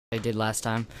I did last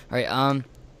time. Alright,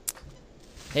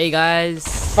 hey guys.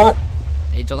 Fuck.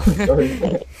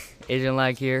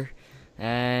 Ajonelag here.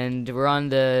 And we're on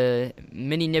the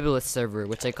mini nebulous server,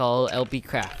 which I call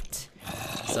LPCraft.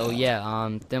 So yeah,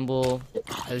 Thimble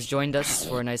has joined us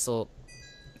for a nice little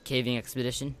caving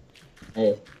expedition.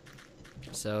 Hey.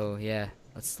 So yeah,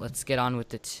 let's get on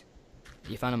with it.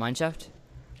 You found a mineshaft?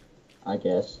 I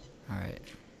guess. Alright.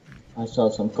 I saw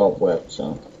some cobwebs,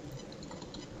 so.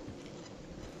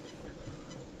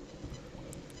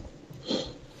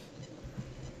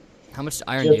 How much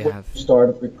iron do you have?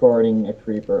 Started recording, a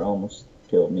creeper almost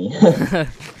killed me.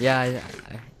 Yeah,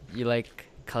 you like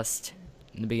cussed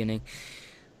in the beginning.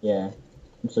 Yeah,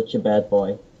 I'm such a bad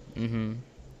boy. Mm-hmm.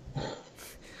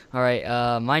 Alright,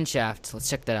 mineshaft. Let's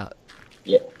check that out.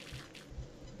 Yeah.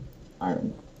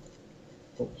 Iron.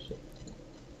 Oh shit.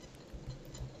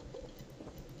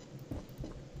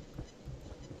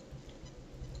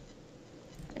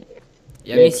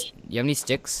 You have any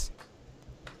sticks?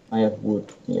 I have wood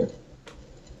here.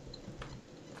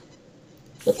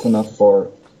 That's enough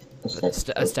for a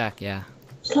stack. A stack, yeah.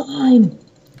 Slime!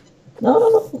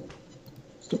 No!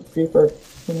 Stupid creeper.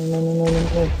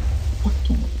 No.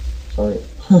 Fucking. Sorry.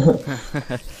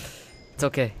 It's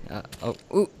okay.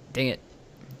 Ooh, dang it.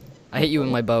 I hit you with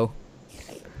my bow.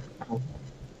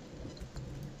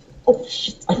 Oh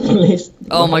shit, I placed.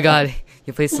 Oh my god,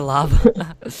 you placed the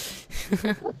lava.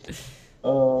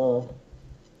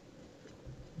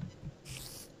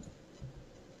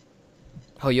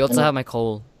 Oh, you also have my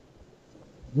coal.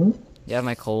 Hmm? You have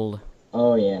my coal.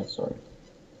 Oh yeah, sorry.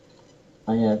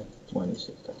 I have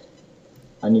 26.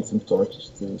 I need some torches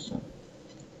too, so.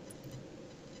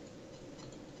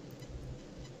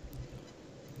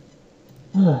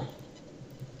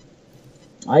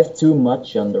 I have too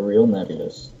much on the real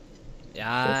nebulous.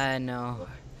 Yeah, I know.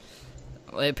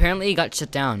 Well, apparently it got shut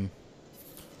down.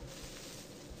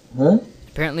 Huh?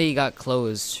 Apparently it got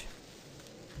closed.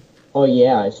 Oh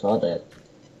yeah, I saw that.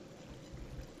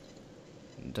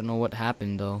 Don't know what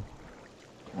happened though.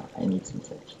 I need some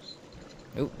torches.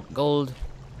 Oh, gold.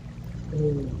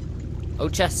 Oh,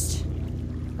 chest.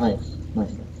 Nice.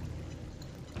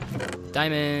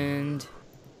 Diamond.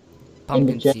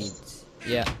 Pumpkin seeds.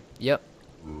 Yeah. Yep.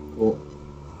 Cool.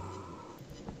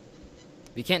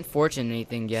 We can't fortune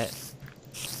anything yet.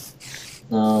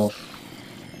 No.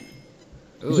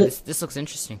 Ooh, this looks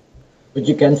interesting. But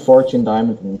you can fortune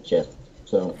diamond in the chest,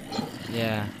 so.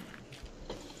 Yeah.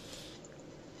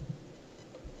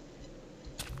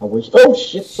 I wish. Oh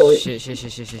shit! Sorry.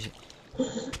 Shit.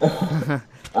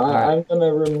 I'm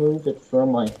gonna remove it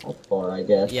from my hotbar, I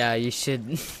guess. Yeah, you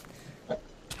should.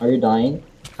 Are you dying?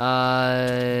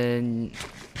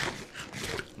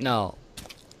 No.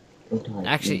 Okay.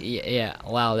 Actually, yeah.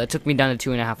 Wow, that took me down to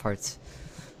 2.5 hearts.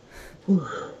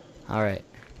 All right.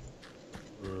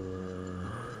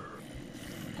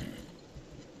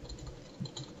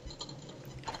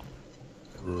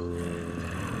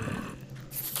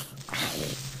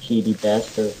 Cheaty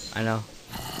bastards. I know.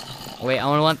 Wait,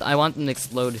 I want them to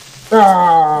explode.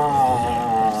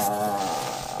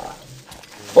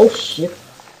 Oh shit!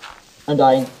 I'm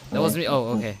dying. That wasn't me.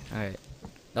 Oh, okay. All right.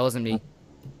 That wasn't me.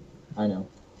 I know.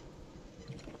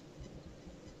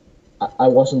 I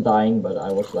wasn't dying, but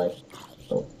I was like,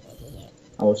 so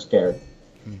I was scared.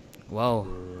 Whoa!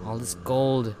 All this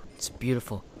gold. It's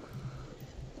beautiful.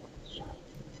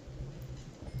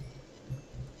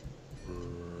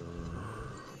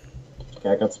 Okay,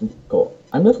 I got some gold.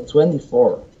 I'm level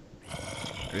 24.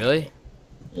 Really?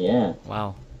 Yeah.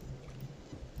 Wow.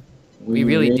 We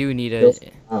really do need a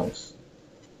house.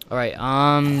 All right.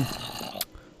 I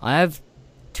have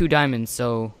 2 diamonds,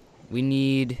 so we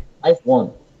need. I have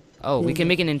 1. Oh, we can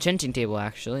make an enchanting table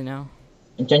actually now.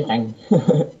 Enchanting.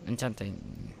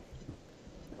 Enchanting.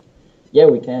 Yeah,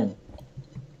 we can.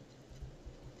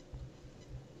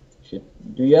 Shit.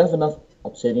 Do you have enough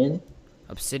obsidian?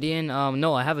 Obsidian?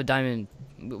 No, I have a diamond.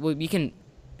 We can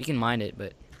mine it,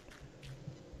 but.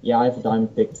 Yeah, I have a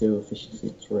diamond pick too.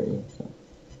 Efficiency 3. So.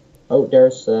 Oh,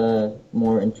 there's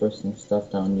more interesting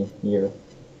stuff down here.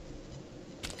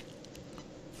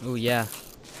 Oh yeah.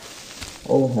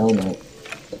 Oh hell no!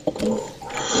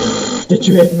 Did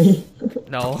you hit me?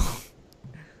 No.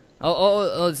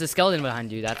 Oh, it's a skeleton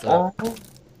behind you. That's all.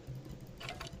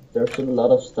 There's a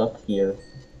lot of stuff here.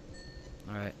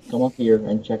 All right. Come up here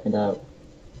and check it out.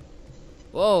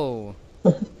 Whoa.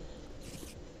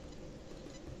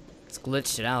 It's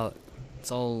glitched it out. It's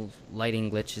all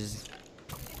lighting glitches.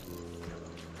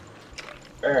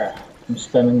 I'm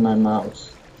spamming my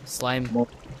mouse. Slime. More.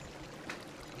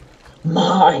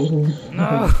 Mine!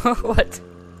 No! What?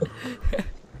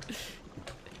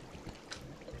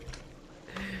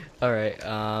 All right.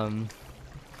 Oh.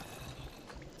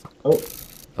 Oh.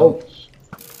 Oh.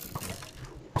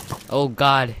 Oh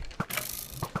God.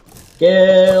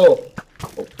 Kill.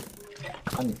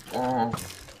 Oh.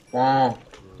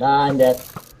 I'm dead.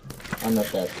 I'm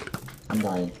not dead. I'm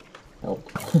dying.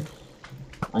 Help.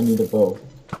 I need a bow.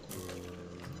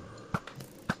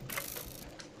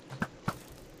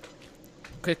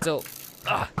 Quick, so.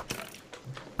 Ah.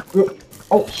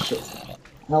 Oh shit.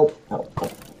 Help, help,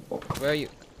 help, help. Where are you?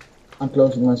 I'm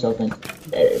closing myself in.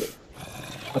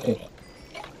 Okay.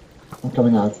 I'm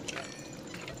coming out.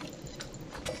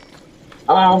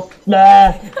 Oh,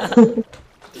 nah!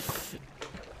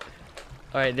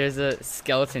 Alright, there's a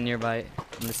skeleton nearby.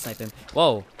 I'm gonna snipe him.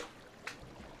 Whoa!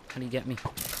 How do you get me?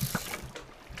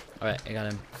 Alright, I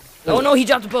got him. Oh no, he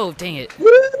dropped a bow! Dang it!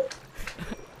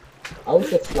 How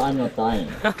is that slime not dying?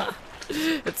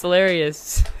 It's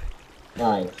hilarious.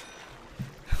 Die.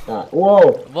 Die.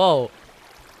 Whoa! Whoa!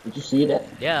 Did you see that?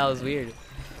 Yeah, that was weird.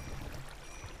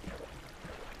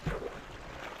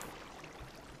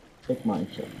 Big mine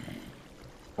ship.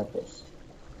 Like this.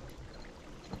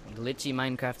 Glitchy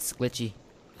Minecraft's glitchy.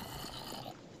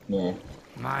 Yeah.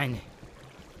 Mine.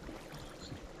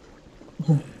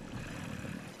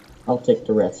 I'll take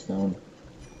the redstone.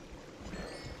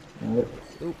 Nope.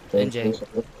 Oop, Very NJ. close to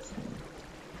redstone.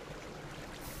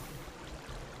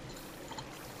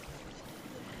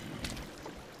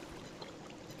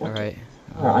 Alright.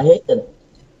 I hate that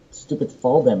stupid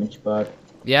fall damage bug.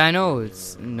 Yeah, I know,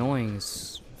 it's annoying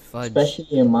as fudge.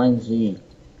 Especially in Mine Z.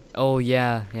 Oh,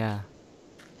 yeah, yeah.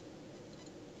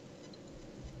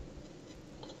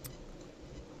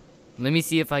 Let me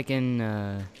see if I can,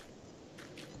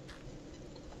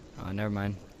 oh, never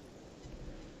mind.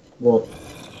 What?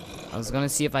 I was gonna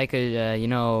see if I could, you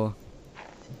know,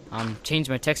 change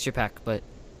my texture pack, but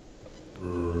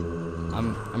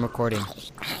I'm recording.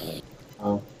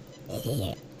 Oh.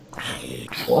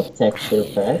 What texture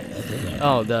pack?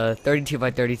 Oh, the 32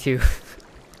 by 32.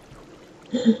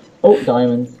 Oh,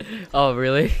 diamonds. Oh,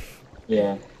 really?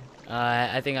 Yeah.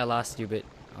 I think I lost you, but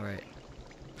alright.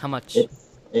 How much?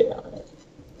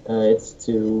 It's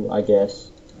 2, I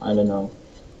guess. I don't know.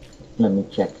 Let me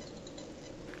check.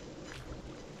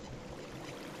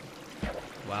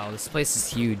 Wow, this place is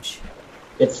huge.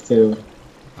 It's 2.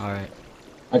 Alright.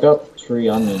 I got 3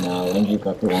 on me now, and you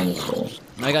got 1, so.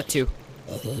 I got 2.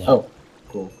 Oh,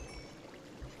 cool.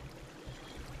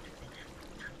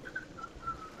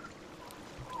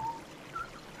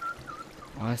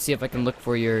 I wanna see if I can look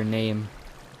for your name.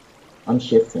 I'm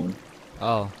shifting.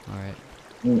 Oh, alright.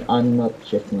 I'm not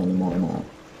shifting anymore now.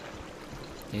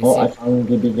 Can you Oh, see? I found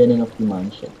the beginning of the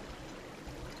mine shift.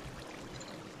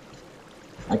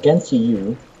 I can't see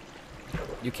you.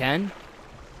 You can?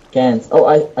 Can't. Oh,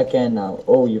 I can now.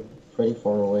 Oh, you're pretty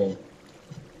far away.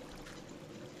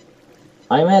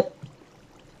 I'm at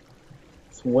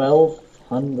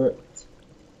 1200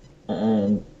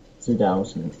 and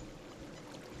 2000.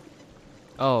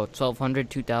 Oh, 1200,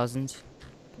 2000?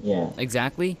 Yeah,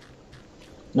 Exactly?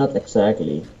 not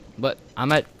exactly. But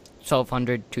I'm at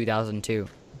 1200, 2002.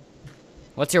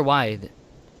 What's your Y?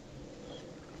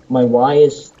 My Y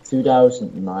is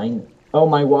 2009. Oh,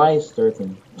 my Y is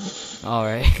 13.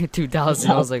 Alright,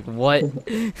 2000. I was like, what?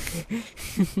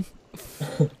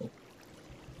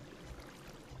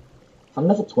 I'm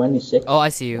level 26. Oh, I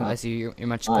see you. Wow. I see you. You're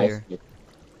much I clearer. see.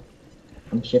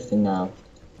 I'm shifting now.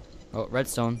 Oh,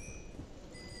 redstone.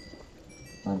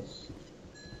 Nice.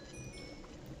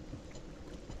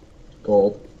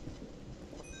 Gold.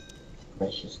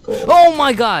 Precious gold. Oh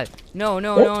my god! No,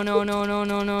 no, no, no, no, no,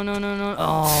 no, no, no, no, no.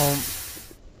 Oh.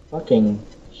 Fucking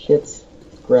shit.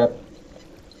 Crap.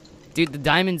 Dude, the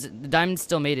diamonds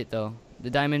still made it though. The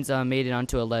diamonds made it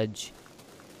onto a ledge.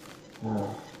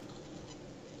 God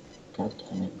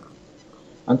damn it.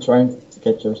 I'm trying to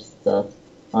get your stuff.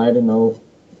 I don't know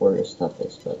where your stuff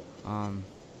is, but...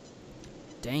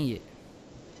 Dang it.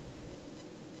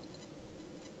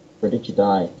 Where did you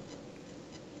die?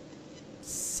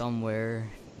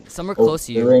 Somewhere Oh, close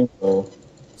to the you. rainbow.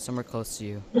 Somewhere close to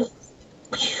you.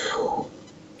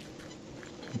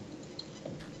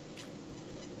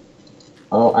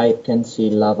 Oh, I can see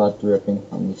lava dripping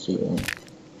from the ceiling.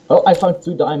 Oh, I found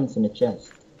 2 diamonds in the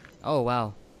chest. Oh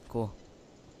wow, cool.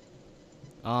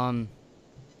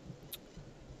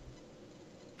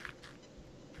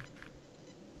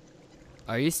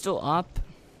 Are you still up?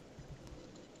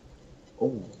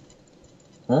 Oh.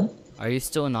 Huh? Are you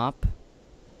still an op?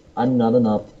 I'm not an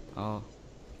up. Oh.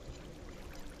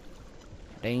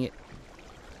 Dang it.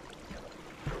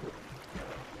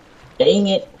 Dang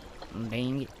it!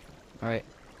 Dang it. Alright.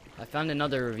 I found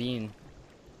another ravine.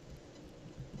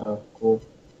 Oh, cool.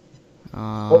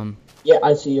 Yeah,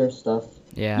 I see your stuff.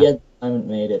 Yeah. Yeah, diamond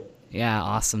made it. Yeah,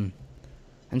 awesome.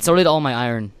 And so did all my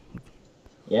iron.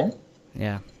 Yeah?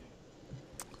 Yeah.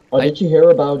 Oh, did you hear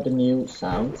about the new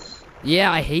sounds?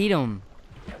 Yeah, I hate them.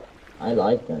 I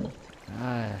like them.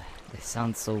 They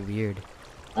sound so weird.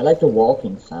 I like the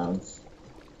walking sounds.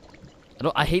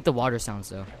 I hate the water sounds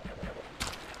though.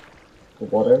 The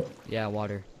water. Yeah,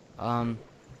 water.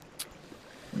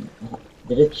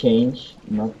 Did it change?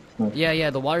 Not. Yeah,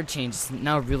 the water change is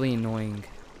now really annoying.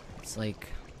 It's like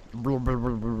blah, blah,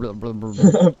 blah, blah, blah,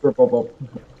 blah, blah.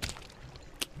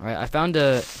 Alright, I found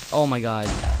a oh my god.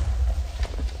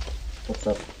 What's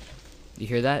up? You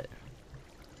hear that?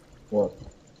 What?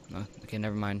 Oh, okay,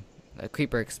 never mind. A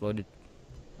creeper exploded.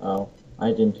 Oh, I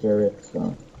didn't hear it,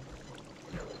 so.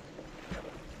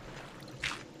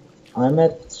 I'm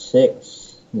at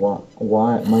 6. Why?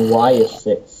 My Y is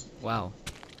 6. Wow.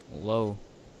 Low.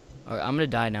 Alright, I'm gonna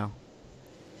die now.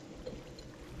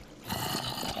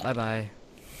 Bye bye.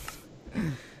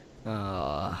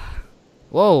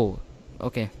 Whoa.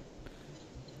 Okay.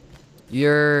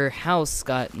 Your house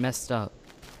got messed up.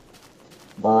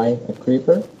 By a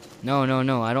creeper? No,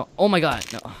 I don't. Oh my god,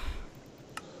 no.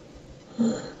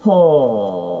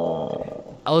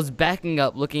 Oh. I was backing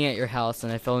up looking at your house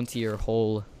and I fell into your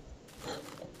hole.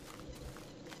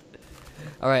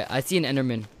 Alright, I see an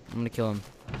Enderman. I'm gonna kill him.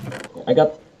 I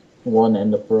got 1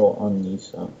 ender pearl on me,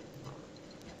 so.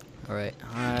 Alright,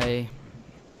 I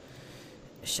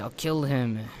shall kill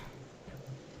him.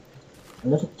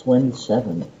 I'm level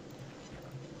 27.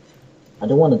 I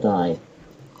don't want to die.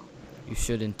 You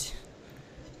shouldn't.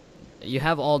 You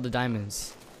have all the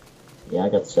diamonds. Yeah, I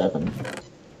got 7.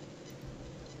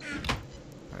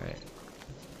 Alright.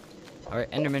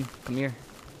 Alright, Enderman, come here.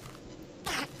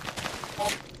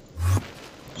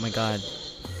 Oh my god.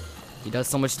 He does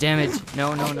so much damage.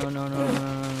 No.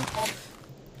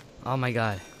 Oh my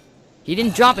god. He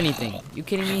didn't drop anything. You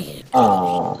kidding me?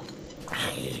 Ah.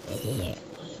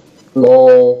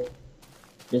 Lol.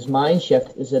 This mine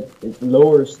shaft it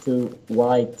lowers to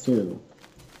Y2.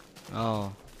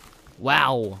 Oh.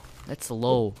 Wow. That's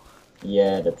low.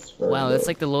 Yeah, that's very Wow, low. that's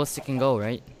like the lowest it can go,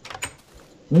 right?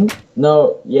 Hmm?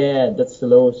 No, yeah, that's the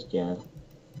lowest, yeah.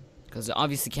 Because it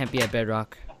obviously can't be at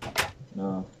bedrock.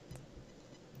 No.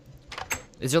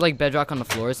 Is there like bedrock on the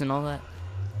floors and all that?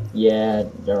 Yeah,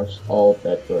 there's all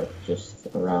bedrock just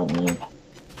around me.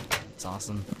 It's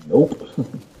awesome. Nope.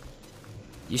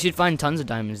 You should find tons of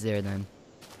diamonds there then.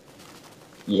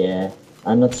 Yeah,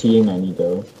 I'm not seeing any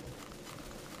though.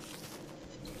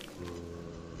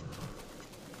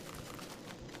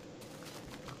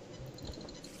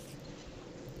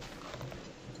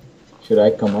 Should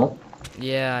I come up?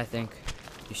 Yeah, I think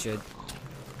you should.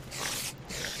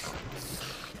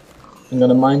 I'm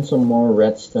gonna mine some more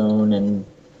redstone and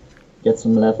get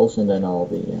some levels and then I'll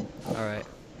be up. Alright.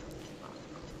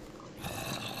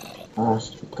 Ah,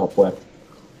 stupid cobweb.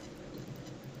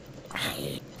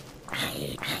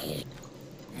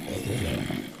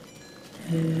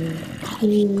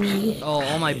 Oh,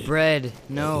 all my bread.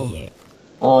 No.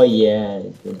 Oh yeah,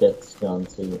 that's gone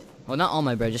too. Well, not all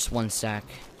my bread, just one sack.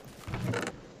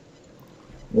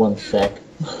 1 sec.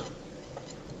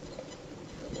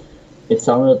 It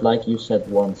sounded like you said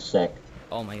 1 sec.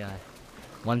 Oh my god.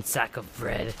 One sack of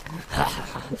bread.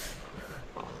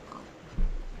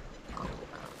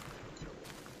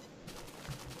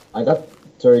 I got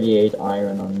 38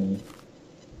 iron on me.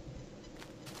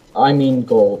 I mean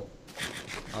gold.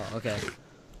 Oh, okay.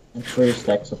 And 3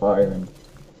 stacks of iron.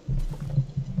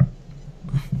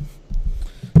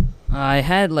 I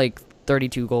had like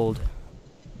 32 gold.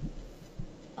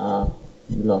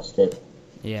 You lost it.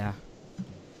 Yeah.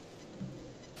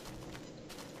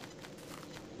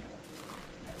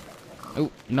 Oh,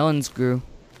 melons grew.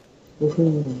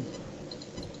 Woohoo.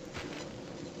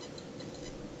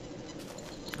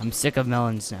 I'm sick of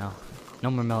melons now. No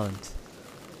more melons.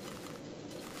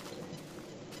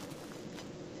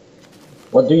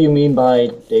 What do you mean by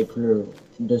they grew?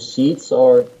 The seeds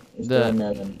or is there a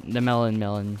melon? The melon.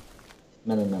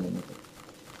 Melon.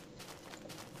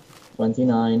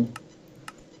 29.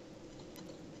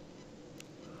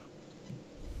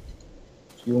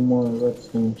 Few more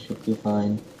redstone should be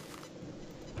fine.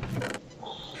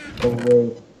 Oh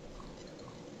wait.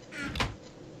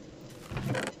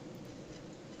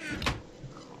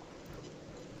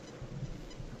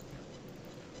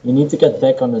 You need to get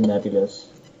back on the nebulous.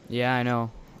 Yeah, I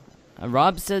know.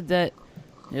 Rob said that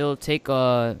it'll take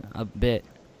a bit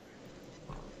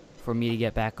for me to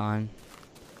get back on.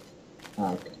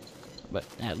 Okay. But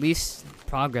at least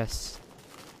progress.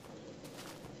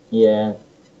 Yeah.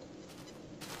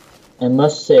 I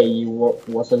must say you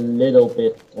was a little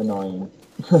bit annoying.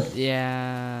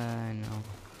 Yeah, I know.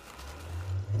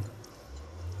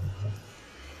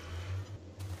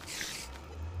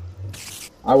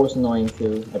 I was annoying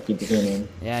too at the beginning.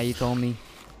 Yeah, you told me.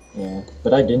 Yeah,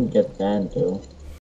 but I didn't get banned though.